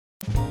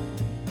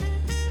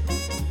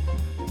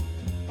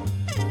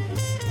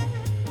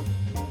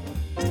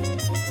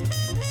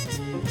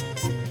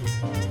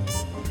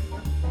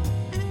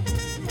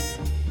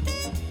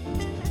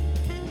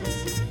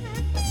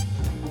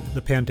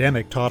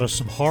pandemic taught us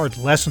some hard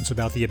lessons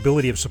about the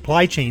ability of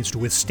supply chains to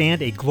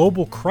withstand a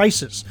global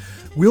crisis.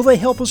 Will they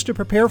help us to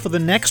prepare for the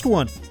next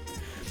one?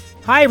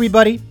 Hi,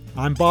 everybody.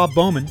 I'm Bob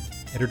Bowman,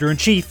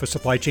 Editor-in-Chief of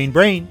Supply Chain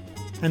Brain,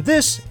 and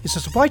this is the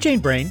Supply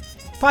Chain Brain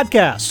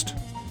podcast.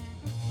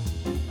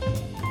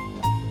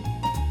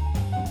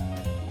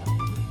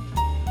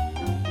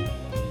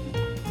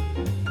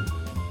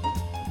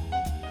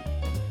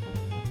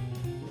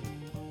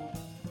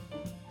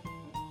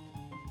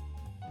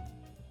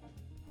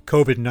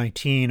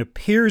 COVID-19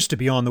 appears to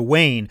be on the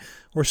wane,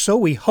 or so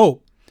we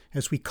hope,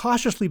 as we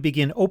cautiously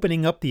begin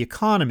opening up the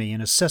economy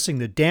and assessing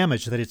the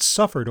damage that it's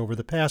suffered over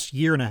the past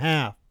year and a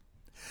half.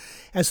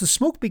 As the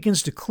smoke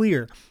begins to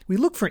clear, we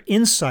look for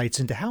insights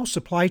into how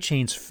supply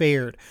chains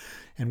fared,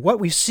 and what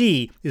we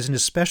see isn't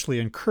especially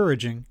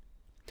encouraging.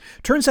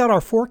 Turns out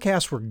our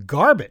forecasts were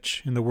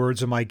garbage, in the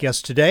words of my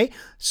guest today,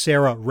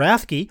 Sarah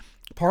Rathke,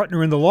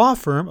 partner in the law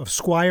firm of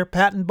Squire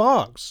Patton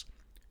Boggs.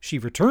 She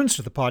returns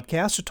to the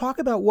podcast to talk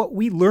about what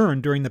we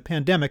learned during the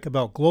pandemic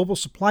about global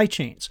supply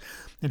chains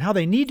and how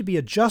they need to be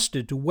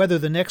adjusted to weather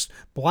the next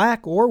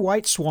black or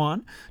white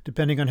swan,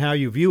 depending on how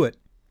you view it.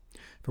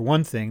 For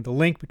one thing, the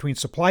link between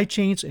supply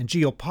chains and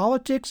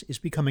geopolitics is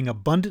becoming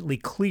abundantly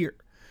clear.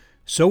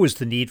 So is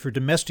the need for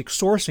domestic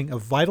sourcing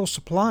of vital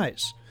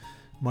supplies.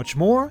 Much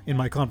more in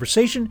my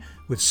conversation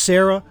with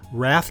Sarah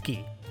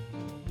Rathke.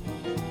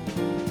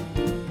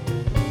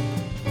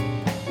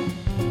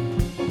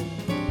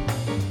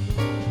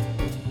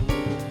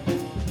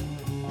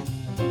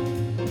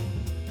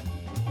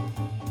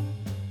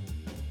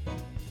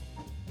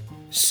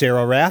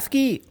 Sarah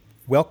Rathke,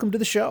 welcome to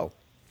the show.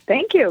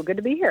 Thank you. Good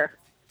to be here.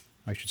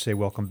 I should say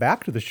welcome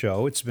back to the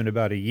show. It's been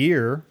about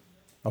a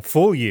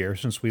full year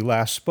since we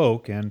last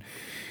spoke, and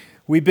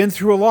we've been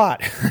through a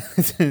lot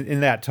in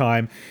that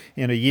time,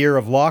 in a year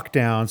of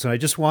lockdowns. And I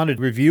just wanted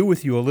to review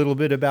with you a little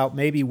bit about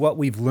maybe what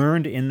we've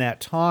learned in that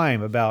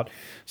time about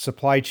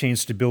supply chain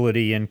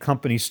stability and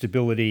company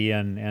stability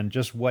and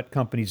just what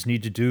companies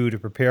need to do to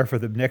prepare for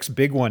the next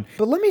big one.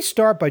 But let me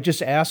start by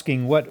just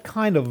asking, what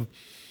kind of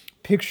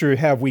picture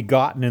have we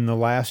gotten in the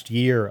last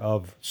year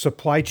of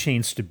supply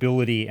chain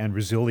stability and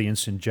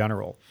resilience in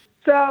general?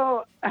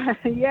 So,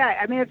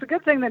 it's a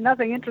good thing that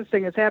nothing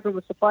interesting has happened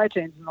with supply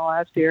chains in the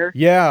last year.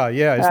 Yeah,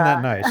 isn't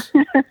that nice?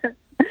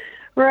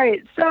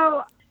 Right.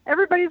 So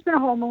everybody's been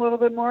home a little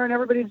bit more, and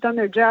everybody's done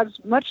their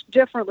jobs much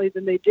differently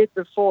than they did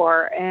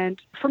before.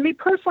 And for me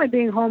personally,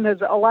 being home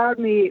has allowed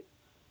me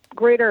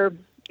greater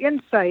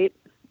insight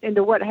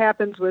into what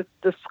happens with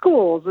the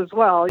schools as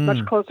well,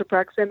 much closer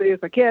proximity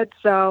with my kids.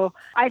 So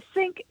I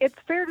think it's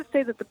fair to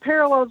say that the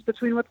parallels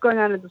between what's going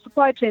on in the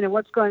supply chain and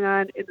what's going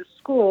on in the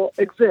school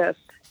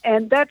exist.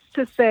 And that's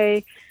to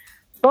say,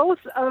 both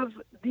of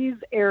these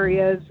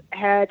areas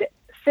had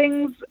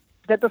things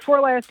that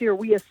before last year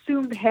we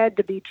assumed had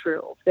to be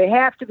true. They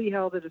have to be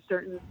held at a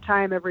certain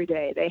time every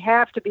day. They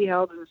have to be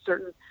held in a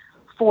certain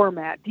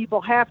format.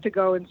 People have to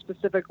go in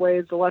specific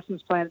ways. The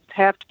lessons plans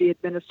have to be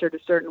administered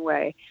a certain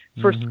way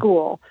for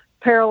school.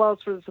 Parallels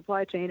for the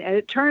supply chain. And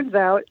it turns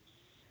out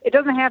it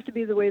doesn't have to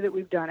be the way that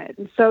we've done it.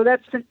 And so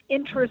that's an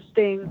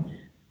interesting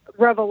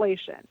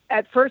revelation.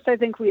 At first, I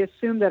think we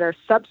assumed that our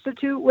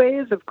substitute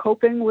ways of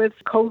coping with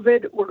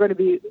COVID were going to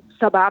be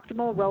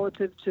suboptimal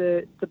relative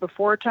to the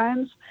before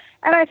times.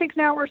 And I think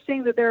now we're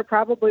seeing that there are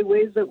probably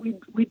ways that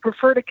we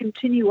prefer to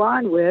continue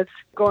on with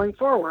going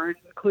forward,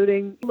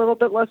 including a little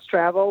bit less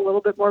travel, a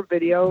little bit more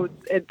video,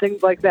 and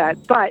things like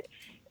that. But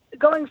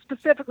going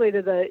specifically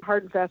to the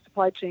hard and fast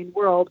supply chain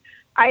world,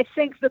 I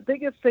think the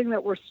biggest thing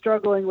that we're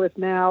struggling with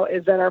now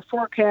is that our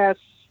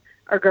forecasts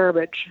are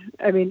garbage.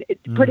 I mean,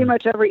 pretty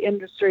much every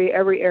industry,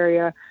 every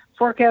area,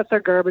 forecasts are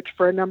garbage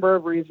for a number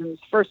of reasons.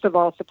 First of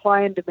all,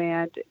 supply and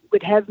demand,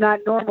 it has not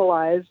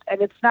normalized,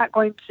 and it's not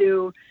going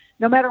to,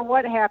 no matter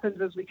what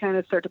happens as we kind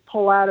of start to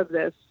pull out of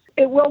this,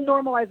 it will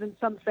normalize in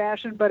some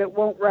fashion, but it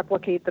won't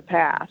replicate the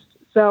past.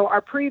 So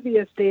our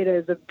previous data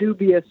is of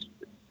dubious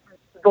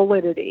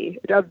validity,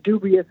 of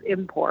dubious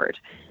import.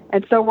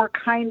 And so we're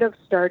kind of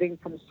starting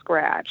from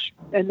scratch.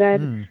 And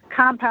then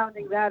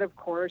compounding that, of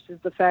course, is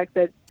the fact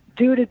that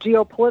due to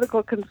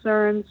geopolitical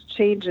concerns,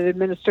 change in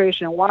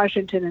administration in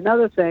Washington and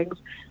other things,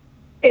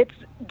 it's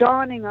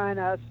dawning on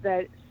us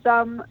that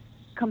some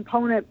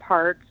component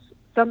parts,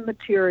 some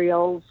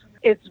materials,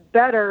 it's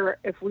better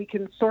if we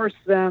can source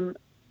them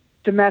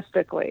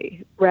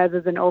domestically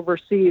rather than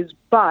overseas,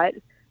 but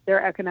there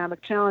are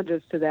economic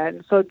challenges to that.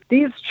 And so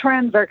these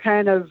trends are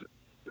kind of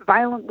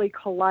violently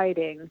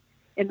colliding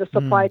in the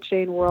supply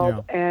chain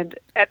world and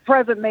at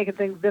present making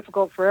things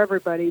difficult for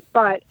everybody.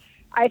 But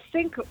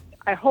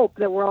I hope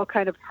that we're all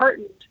kind of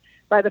heartened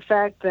by the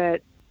fact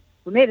that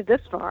we made it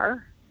this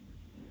far,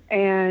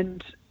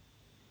 and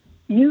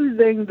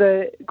using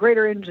the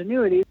greater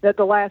ingenuity that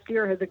the last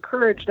year has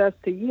encouraged us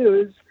to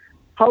use,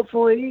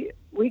 hopefully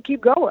we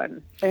keep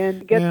going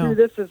and get through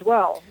this as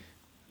well.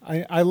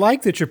 I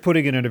like that you're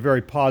putting it in a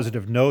very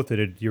positive note,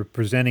 that you're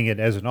presenting it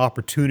as an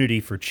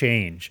opportunity for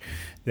change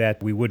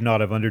that we would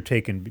not have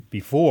undertaken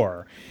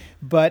before.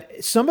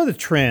 But some of the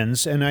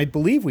trends, and I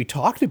believe we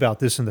talked about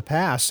this in the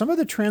past, some of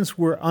the trends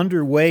were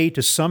underway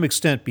to some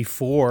extent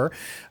before.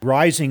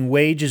 Rising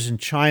wages in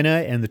China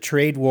and the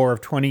trade war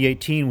of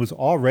 2018 was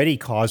already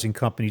causing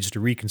companies to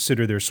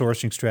reconsider their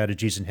sourcing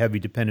strategies and heavy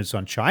dependence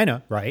on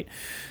China, right?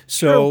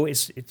 So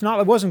it's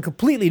not, it wasn't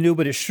completely new,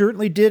 but it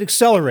certainly did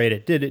accelerate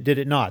it, did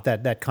it not,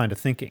 that kind of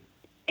thinking?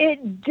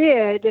 It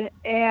did,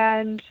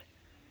 and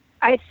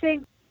I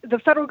think the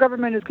federal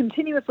government is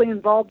continuously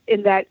involved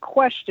in that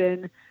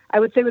question. I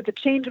would say with the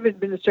change of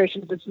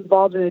administrations, it's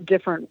involved in a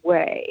different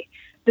way.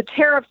 The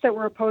tariffs that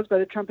were imposed by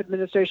the Trump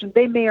administration,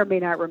 they may or may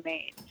not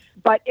remain.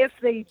 But if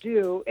they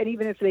do, and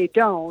even if they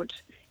don't,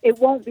 it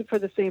won't be for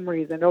the same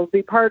reason. It'll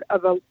be part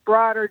of a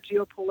broader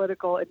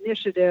geopolitical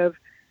initiative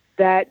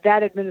that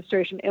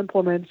administration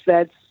implements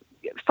that's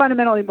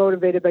fundamentally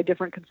motivated by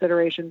different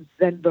considerations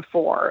than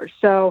before.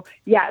 So,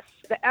 yes,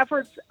 the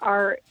efforts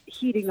are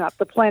heating up.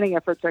 The planning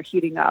efforts are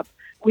heating up.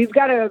 We've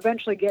got to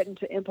eventually get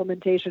into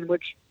implementation,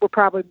 which we're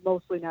probably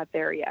mostly not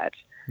there yet.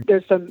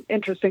 There's some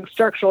interesting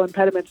structural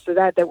impediments to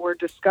that we're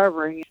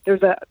discovering.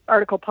 There's an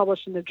article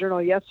published in the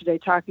journal yesterday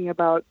talking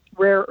about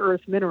rare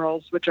earth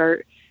minerals, which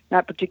are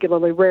not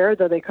particularly rare,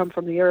 though they come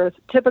from the earth,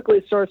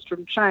 typically sourced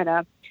from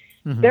China.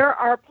 Mm-hmm. There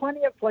are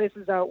plenty of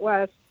places out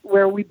west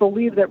where we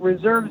believe that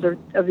reserves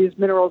of these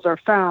minerals are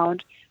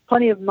found.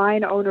 Plenty of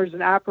mine owners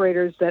and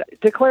operators that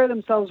declare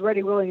themselves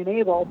ready, willing, and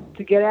able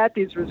to get at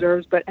these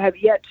reserves, but have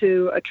yet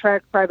to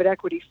attract private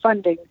equity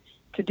funding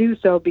to do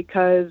so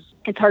because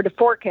it's hard to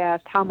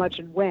forecast how much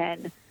and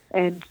when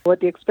and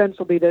what the expense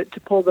will be to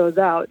pull those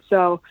out.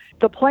 So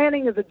the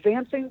planning is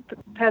advancing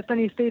past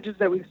any stages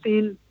that we've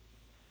seen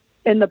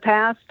in the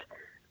past,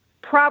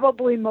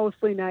 probably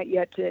mostly not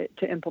yet to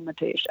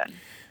implementation.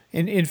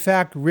 In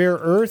fact, rare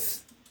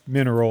earth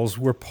minerals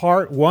were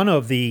one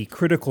of the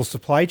critical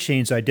supply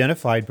chains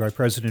identified by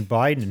President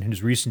Biden in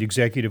his recent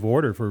executive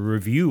order for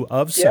review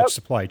of such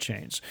supply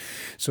chains.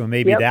 So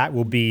maybe that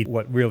will be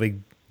what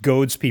really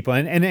goads people.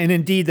 And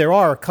indeed, there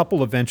are a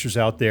couple of ventures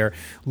out there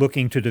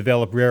looking to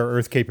develop rare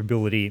earth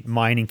capability,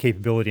 mining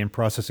capability, and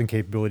processing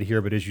capability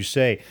here. But as you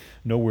say,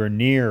 nowhere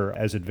near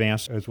as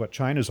advanced as what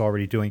China's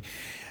already doing.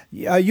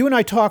 You and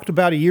I talked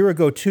about a year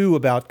ago, too,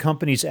 about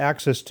companies'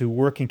 access to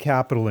working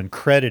capital and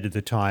credit at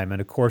the time.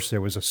 And, of course, there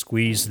was a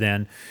squeeze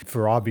then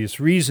for obvious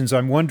reasons.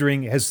 I'm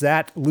wondering, has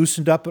that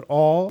loosened up at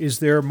all? Is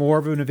there more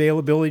of an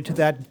availability to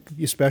that,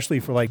 especially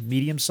for like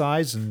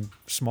medium-sized and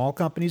small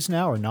companies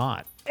now, or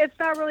not? It's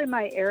not really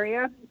my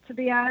area, to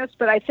be honest,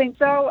 but I think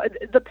so.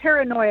 The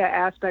paranoia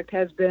aspect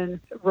has been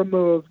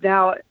removed.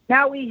 Now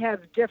we have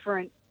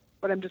different,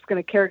 what I'm just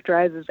going to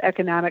characterize as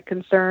economic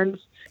concerns.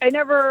 I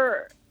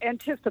never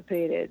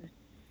anticipated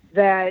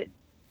that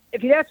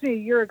if you'd asked me a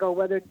year ago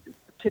whether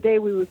today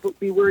we would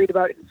be worried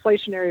about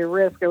inflationary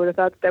risk, I would have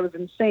thought that was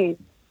insane.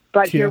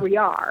 But here we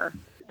are.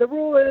 The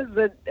rule is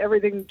that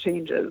everything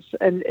changes,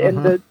 and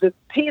the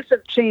pace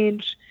of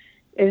change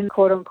in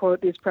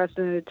quote-unquote these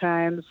precedented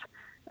times,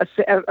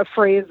 a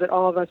phrase that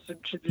all of us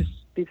should just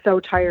be so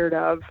tired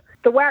of.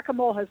 The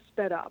whack-a-mole has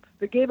sped up.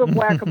 The game of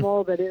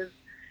whack-a-mole that is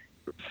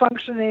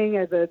functioning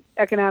as an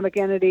economic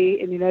entity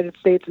in the United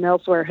States and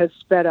elsewhere has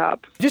sped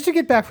up. Just to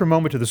get back for a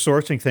moment to the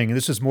sourcing thing, and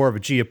this is more of a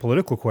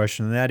geopolitical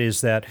question, and that is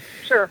that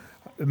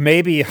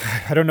maybe,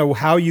 I don't know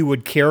how you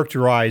would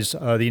characterize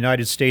the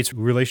United States'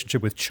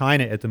 relationship with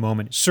China at the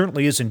moment. It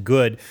certainly isn't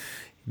good.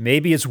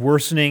 Maybe it's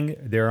worsening.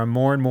 There are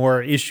more and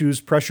more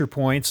issues, pressure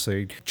points,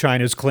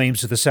 China's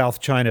claims to the South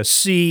China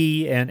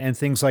Sea and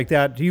things like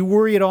that. Do you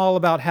worry at all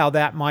about how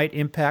that might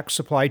impact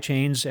supply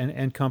chains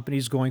and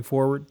companies going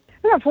forward?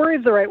 I don't know if worry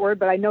is the right word,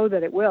 but I know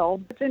that it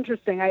will. It's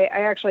interesting. I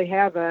actually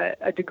have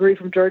a degree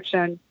from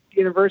Georgetown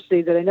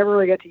University that I never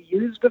really got to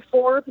use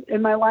before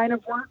in my line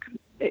of work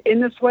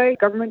in this way,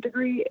 government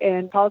degree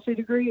and policy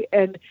degree.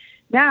 And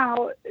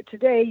now,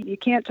 today, you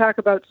can't talk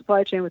about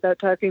supply chain without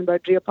talking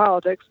about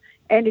geopolitics.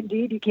 And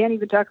indeed, you can't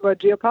even talk about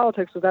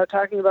geopolitics without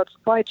talking about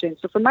supply chain.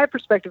 So from my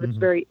perspective, it's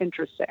very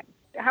interesting.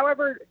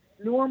 However,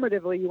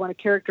 normatively, you want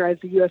to characterize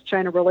the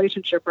U.S.-China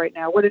relationship right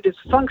now, what it is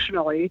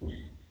functionally,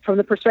 from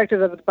the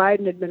perspective of the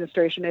Biden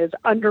administration, is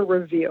under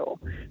review.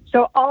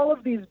 So all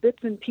of these bits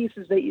and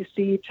pieces that you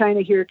see,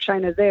 China here,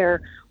 China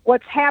there,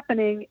 what's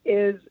happening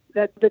is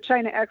that the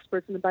China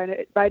experts in the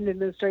Biden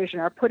administration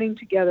are attempting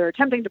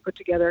to put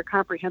together a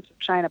comprehensive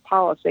China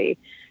policy.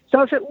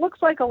 So if it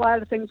looks like a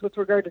lot of things with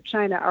regard to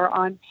China are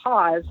on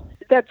pause,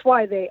 that's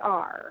why they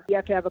are. You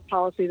have to have a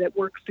policy that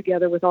works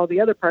together with all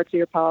the other parts of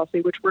your policy,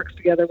 which works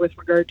together with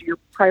regard to your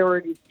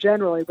priorities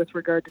generally with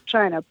regard to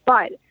China.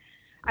 But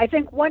I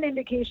think one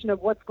indication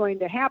of what's going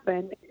to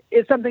happen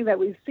is something that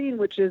we've seen,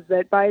 which is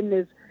that Biden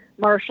is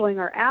marshaling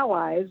our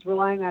allies,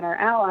 relying on our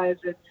allies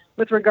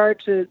with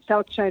regard to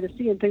South China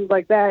Sea and things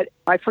like that.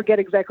 I forget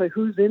exactly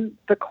who's in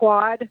the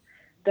Quad,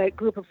 that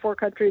group of 4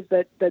 countries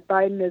that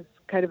Biden has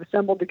kind of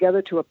assembled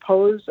together to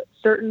oppose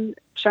certain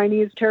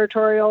Chinese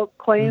territorial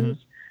claims.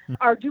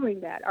 Are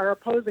doing that, are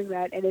opposing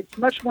that, and it's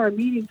much more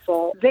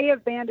meaningful. They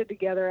have banded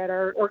together at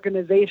our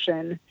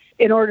organization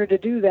in order to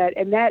do that,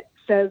 and that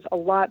says a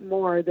lot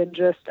more than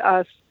just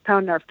us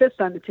pounding our fists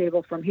on the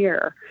table from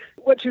here.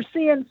 What you're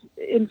seeing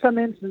in some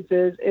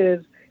instances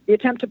is the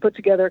attempt to put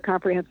together a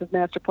comprehensive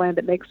master plan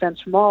that makes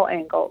sense from all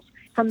angles.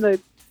 From the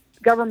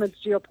government's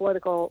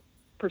geopolitical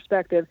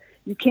perspective,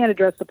 you can't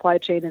address supply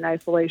chain in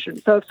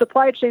isolation. So if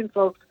supply chain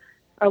folks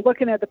are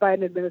looking at the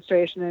Biden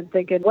administration and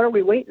thinking, what are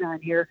we waiting on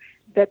here?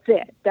 That's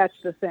it. That's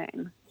the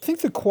thing. I think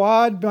the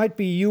Quad might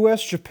be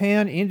U.S.,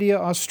 Japan, India,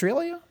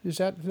 Australia. Does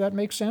that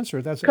make sense?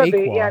 Or that's could a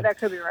be. Quad? Yeah, that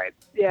could be right.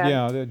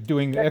 Yeah, they're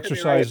doing that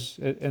exercise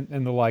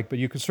and the like. But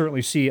you can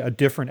certainly see a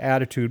different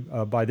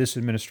attitude by this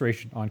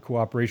administration on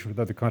cooperation with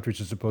other countries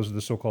as opposed to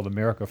the so-called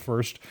America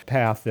First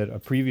path that a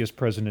previous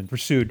president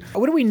pursued.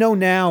 What do we know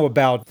now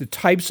about the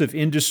types of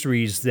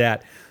industries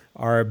that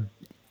are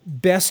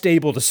best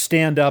able to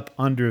stand up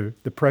under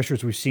the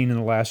pressures we've seen in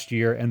the last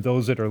year and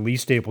those that are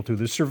least able to,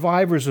 the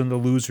survivors and the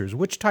losers?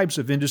 Which types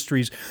of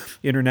industries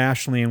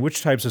internationally and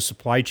which types of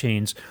supply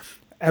chains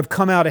have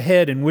come out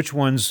ahead and which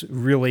ones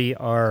really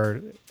are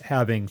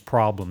having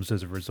problems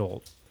as a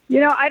result?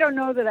 I don't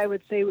know that I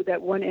would say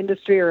that one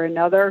industry or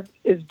another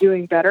is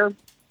doing better.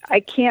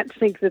 I can't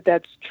think that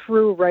that's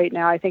true right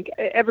now. I think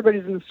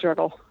everybody's in the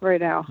struggle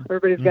right now.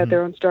 Everybody's got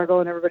their own struggle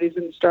and everybody's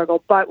in the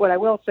struggle. But what I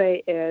will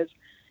say is,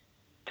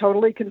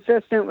 totally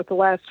consistent with the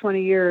last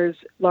 20 years,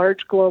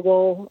 large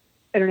global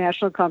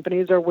international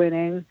companies are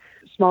winning,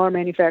 smaller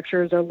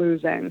manufacturers are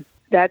losing.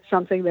 That's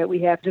something that we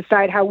have to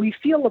decide how we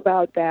feel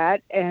about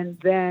that and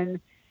then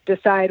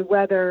decide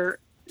whether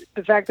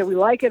the fact that we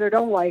like it or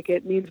don't like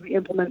it means we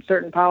implement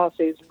certain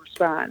policies in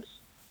response.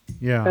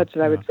 Yeah, that's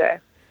what I would say.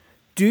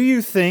 Do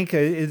you think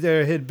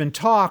there had been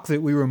talk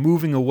that we were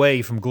moving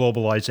away from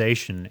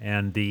globalization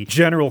and the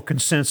general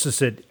consensus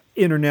that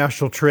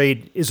international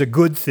trade is a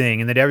good thing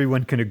and that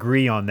everyone can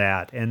agree on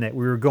that, and that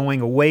we were going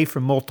away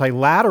from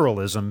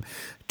multilateralism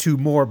to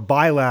more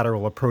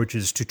bilateral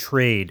approaches to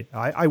trade?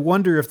 I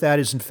wonder if that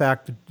is in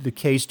fact the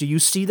case. Do you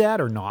see that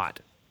or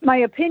not? My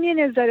opinion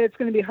is that it's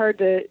going to be hard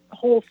to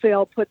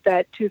wholesale put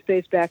that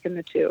toothpaste back in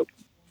the tube.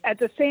 At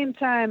the same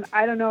time,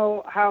 I don't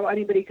know how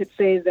anybody could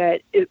say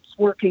that it's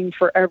working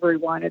for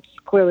everyone. It's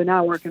clearly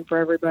not working for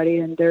everybody,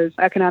 and there's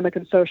economic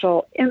and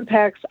social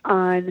impacts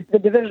on the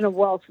division of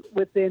wealth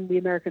within the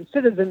American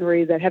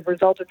citizenry that have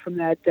resulted from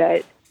that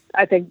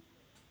I think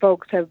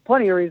folks have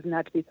plenty of reason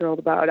not to be thrilled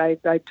about.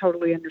 I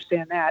totally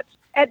understand that.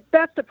 At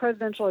best, the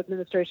presidential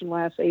administration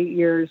lasts 8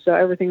 years, so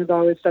everything is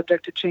always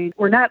subject to change.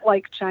 We're not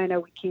like China.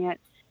 We can't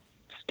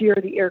steer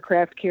the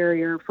aircraft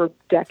carrier for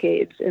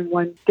decades in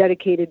one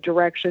dedicated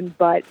direction.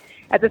 But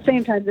at the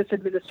same time, this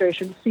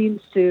administration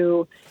seems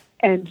to,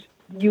 and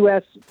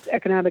U.S.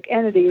 economic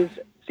entities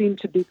seem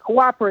to be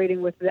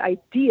cooperating with the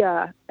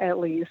idea, at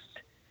least,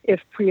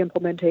 if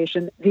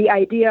pre-implementation, the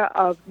idea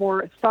of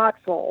more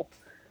thoughtful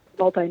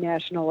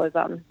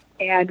multinationalism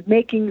and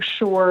making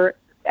sure,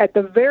 at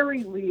the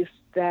very least,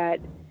 that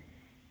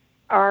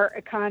our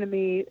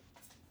economy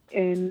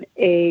in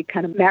a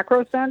kind of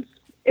macro sense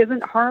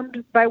isn't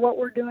harmed by what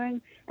we're doing,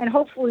 and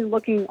hopefully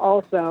looking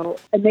also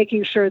and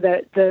making sure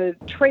that the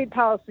trade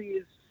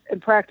policies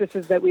and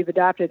practices that we've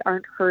adopted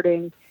aren't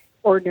hurting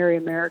ordinary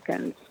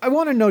Americans. I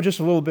want to know just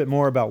a little bit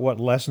more about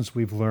what lessons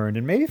we've learned,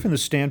 and maybe from the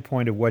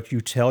standpoint of what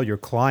you tell your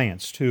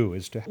clients, too,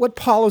 as to what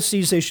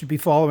policies they should be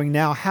following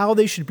now, how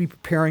they should be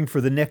preparing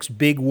for the next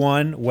big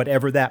one,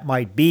 whatever that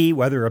might be,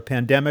 whether a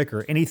pandemic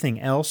or anything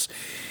else.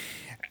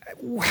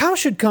 How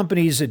should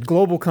companies,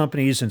 global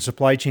companies and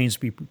supply chains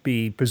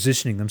be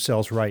positioning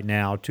themselves right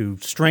now to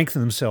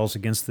strengthen themselves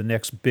against the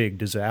next big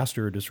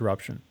disaster or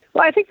disruption?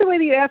 Well, I think the way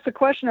that you ask the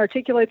question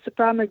articulates the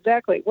problem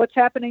exactly. What's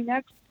happening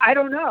next? I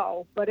don't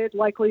know, but it's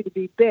likely to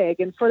be big.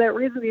 And for that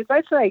reason, the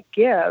advice that I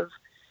give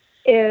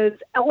is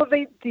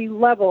elevate the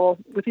level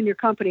within your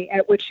company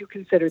at which you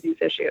consider these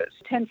issues.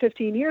 10,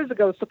 15 years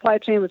ago, supply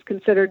chain was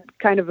considered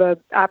kind of a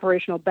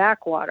operational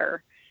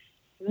backwater.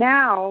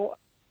 Now,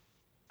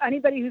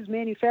 anybody who's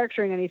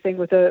manufacturing anything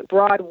with a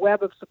broad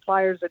web of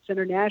suppliers that's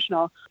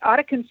international ought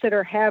to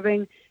consider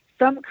having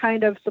some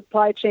kind of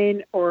supply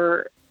chain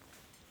or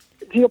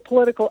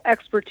geopolitical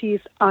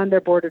expertise on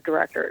their board of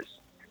directors.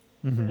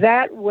 Mm-hmm.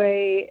 That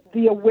way,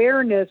 the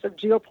awareness of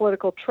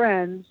geopolitical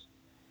trends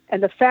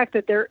and the fact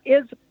that there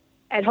is,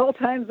 at all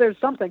times, there's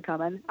something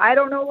coming. I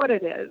don't know what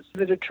it is.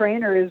 Is it a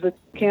train or is it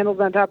candles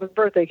on top of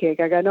birthday cake?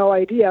 I got no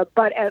idea,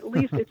 but at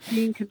least it's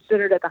being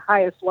considered at the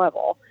highest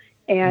level.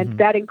 And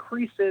that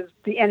increases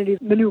the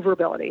entity's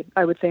maneuverability,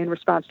 I would say, in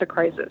response to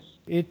crisis.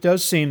 It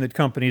does seem that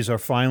companies are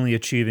finally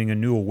achieving a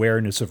new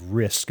awareness of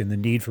risk and the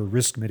need for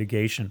risk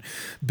mitigation,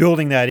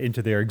 building that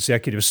into their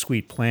executive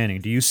suite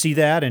planning. Do you see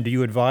that, and do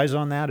you advise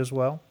on that as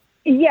well?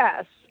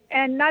 Yes,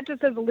 and not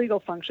just as a legal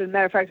function.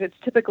 Matter of fact, it's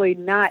typically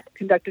not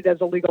conducted as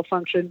a legal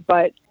function,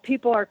 but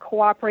people are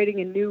cooperating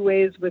in new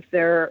ways with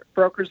their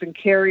brokers and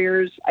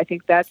carriers. I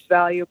think that's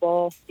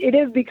valuable. It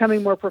is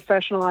becoming more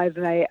professionalized,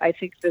 and I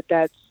think that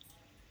that's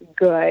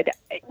good.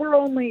 We're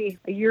only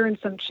a year and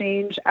some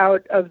change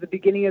out of the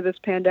beginning of this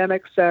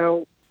pandemic,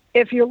 so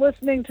if you're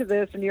listening to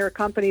this and you're a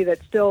company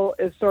that still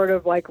is sort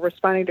of like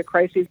responding to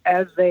crises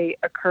as they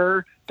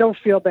occur, don't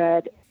feel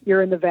bad.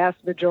 You're in the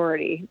vast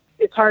majority.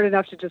 it's hard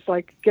enough to just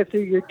like get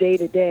through your day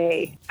to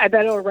day. I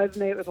bet it'll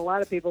resonate with a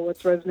lot of people.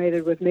 What's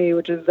resonated with me,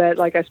 which is that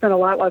like I spend a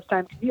lot less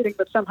time commuting,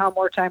 but somehow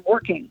more time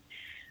working.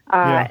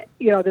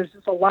 There's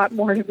just a lot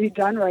more to be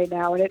done right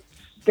now, and it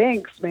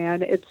stinks,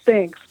 man. It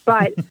stinks.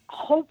 But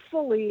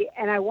hopefully,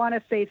 and I want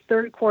to say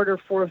third quarter,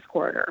 fourth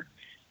quarter,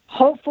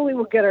 hopefully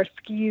we'll get our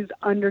skis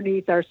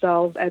underneath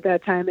ourselves at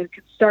that time and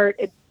can start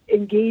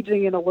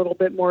engaging in a little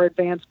bit more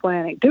advanced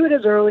planning. Do it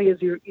as early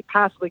as you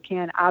possibly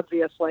can,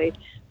 obviously.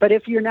 But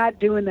if you're not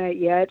doing that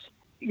yet,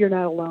 you're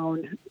not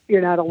alone.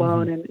 You're not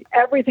alone. Mm-hmm. And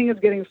everything is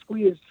getting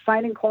squeezed.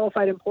 Finding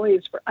qualified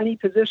employees for any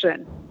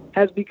position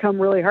has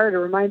become really hard. It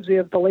reminds me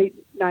of the late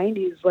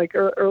 90s, like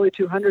early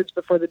 200s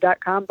before the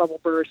dot-com bubble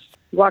burst.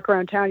 You walk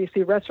around town, you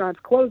see restaurants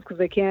closed because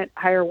they can't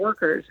hire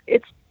workers.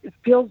 It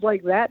feels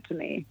like that to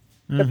me.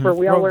 Except for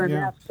we all wear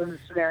masks in this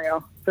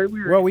scenario. Very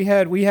weird. Well, we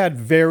had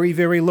very,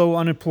 very low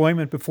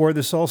unemployment before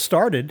this all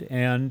started,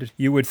 and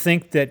you would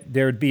think that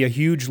there'd be a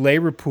huge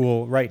labor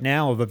pool right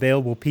now of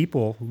available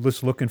people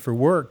just looking for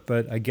work,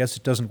 but I guess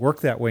it doesn't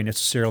work that way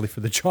necessarily for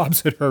the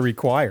jobs that are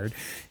required.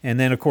 And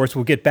then, of course,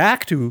 we'll get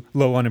back to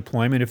low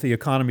unemployment if the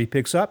economy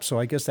picks up, so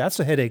I guess that's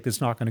a headache that's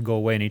not going to go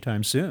away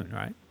anytime soon,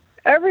 right?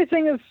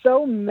 Everything is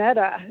so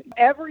meta.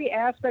 Every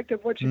aspect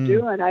of what you're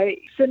doing. I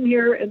sitting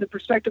here in the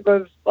perspective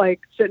of like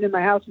sitting in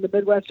my house in the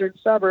Midwestern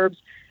suburbs.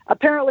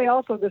 Apparently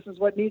also this is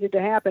what needed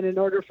to happen in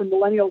order for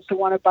millennials to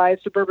want to buy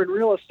suburban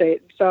real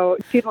estate. So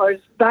people are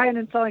buying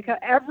and selling.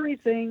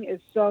 Everything is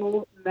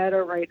so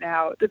meta right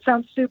now. It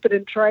sounds stupid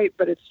and trite,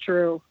 but it's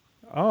true.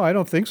 Oh, I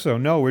don't think so.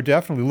 No, we're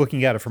definitely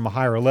looking at it from a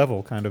higher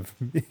level, kind of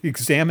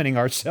examining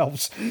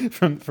ourselves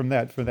from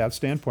that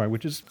standpoint,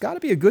 which has got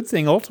to be a good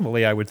thing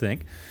ultimately, I would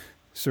think.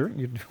 Sir,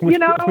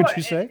 would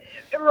you say?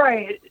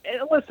 Right.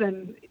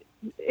 Listen,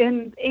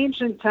 in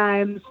ancient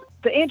times,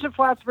 the ancient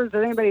philosophers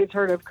that anybody's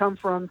heard of come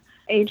from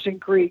ancient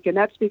Greek, and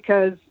that's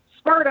because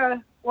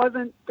Sparta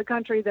wasn't the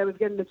country that was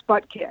getting its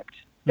butt kicked.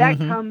 That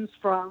comes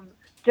from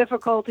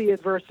difficulty,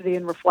 adversity,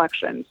 and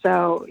reflection.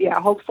 So,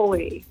 yeah,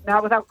 hopefully.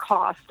 Not without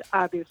cost,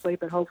 obviously,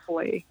 but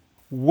hopefully.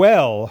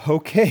 Well,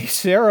 okay,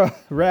 Sarah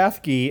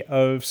Rathke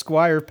of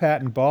Squire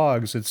Patton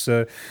Boggs. It's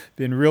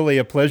been really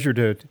a pleasure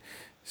to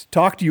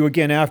talk to you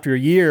again after a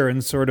year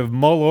and sort of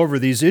mull over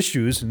these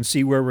issues and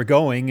see where we're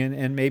going,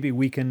 and maybe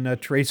we can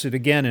trace it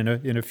again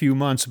in a few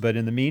months. But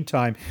in the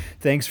meantime,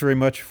 thanks very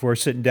much for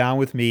sitting down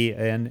with me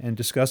and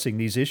discussing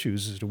these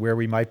issues as to where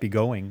we might be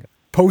going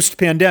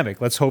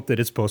post-pandemic. Let's hope that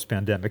it's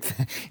post-pandemic.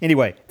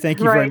 Anyway, thank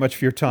you very much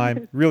for your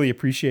time. Really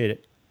appreciate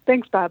it.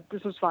 Thanks, Bob.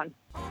 This was fun.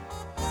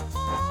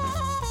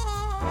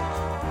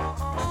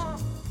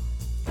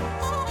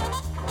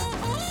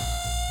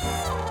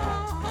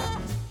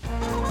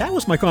 That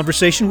was my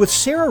conversation with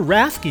Sarah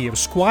Rathke of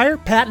Squire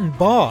Patton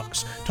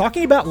Boggs,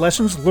 talking about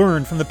lessons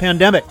learned from the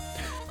pandemic.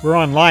 We're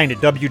online at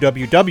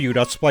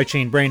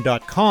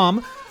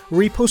www.supplychainbrain.com, where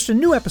we post a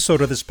new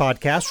episode of this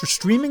podcast for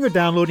streaming or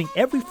downloading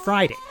every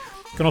Friday.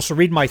 You can also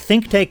read my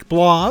Think Take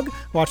blog,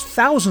 watch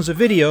thousands of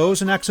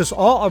videos, and access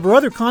all of our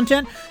other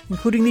content,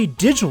 including the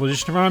digital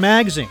edition of our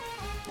magazine.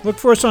 Look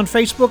for us on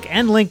Facebook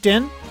and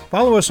LinkedIn,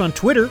 follow us on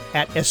Twitter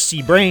at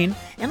SCBrain,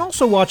 and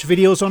also watch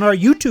videos on our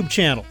YouTube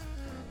channel.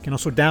 You can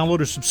also download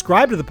or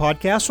subscribe to the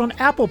podcast on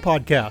Apple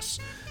Podcasts.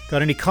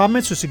 Got any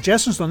comments or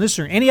suggestions on this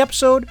or any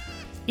episode?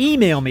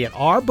 Email me at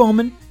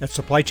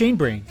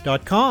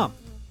rbowman@supplychainbrain.com.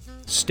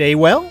 Stay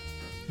well,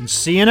 and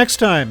see you next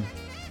time.